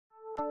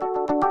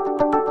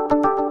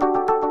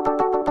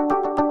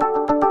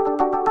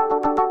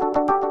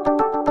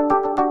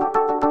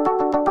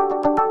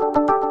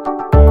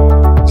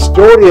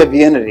The story of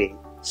unity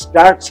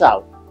starts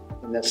out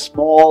in a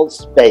small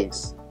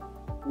space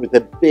with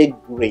a big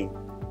dream.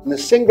 In a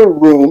single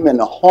room in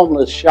a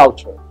homeless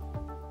shelter,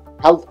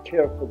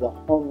 healthcare for the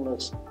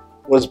homeless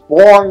was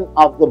born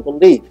of the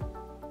belief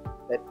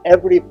that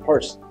every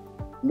person,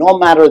 no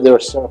matter their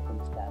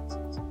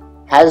circumstances,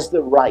 has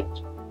the right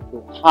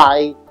to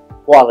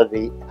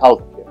high-quality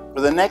healthcare.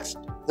 For the next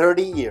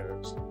 30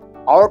 years,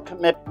 our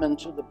commitment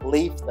to the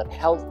belief that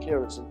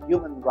healthcare is a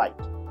human right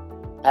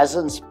has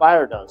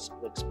inspired us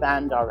to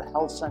expand our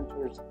health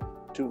centers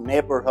to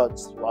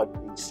neighborhoods throughout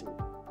BC.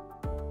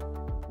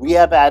 We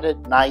have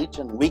added night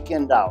and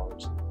weekend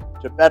hours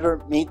to better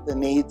meet the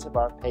needs of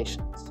our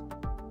patients.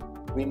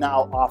 We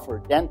now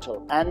offer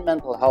dental and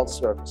mental health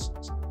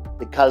services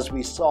because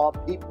we saw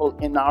people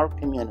in our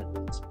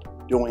communities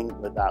doing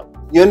without.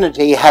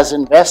 Unity has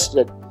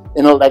invested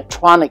in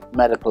electronic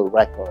medical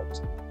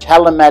records,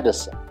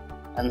 telemedicine,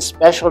 and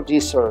specialty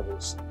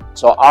service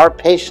so our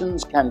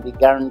patients can be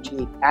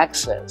guaranteed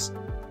access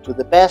to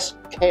the best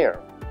care,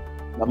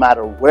 no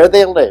matter where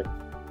they live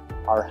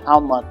or how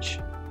much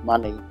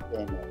money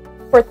they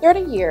make. For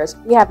 30 years,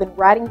 we have been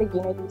writing the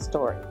Unity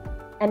story,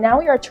 and now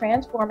we are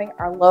transforming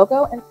our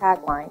logo and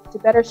tagline to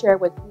better share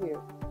with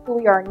you who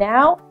we are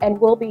now and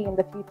will be in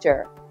the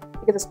future,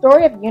 because the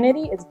story of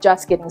Unity is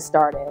just getting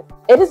started.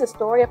 It is the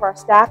story of our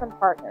staff and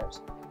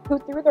partners who,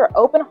 through their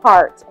open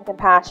hearts and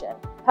compassion,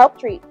 help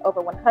treat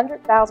over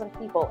 100,000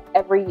 people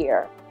every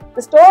year.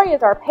 The story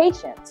is our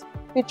patients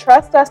who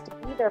trust us to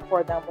be there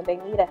for them when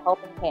they need a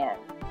helping hand.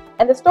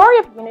 And the story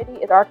of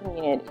Unity is our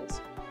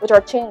communities, which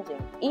are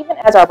changing, even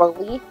as our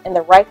belief in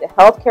the right to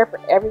health care for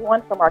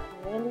everyone from our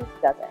communities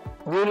doesn't.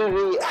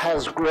 Unity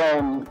has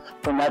grown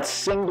from that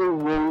single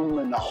room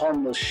in a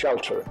homeless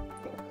shelter,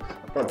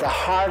 but the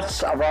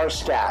hearts of our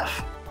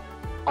staff,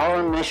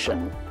 our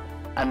mission,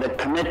 and the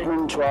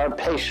commitment to our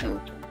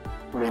patient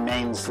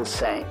remains the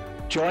same.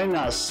 Join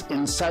us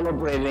in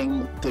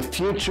celebrating the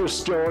future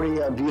story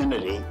of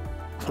Unity,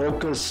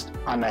 focused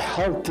on a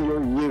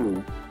healthier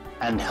you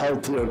and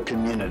healthier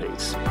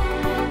communities.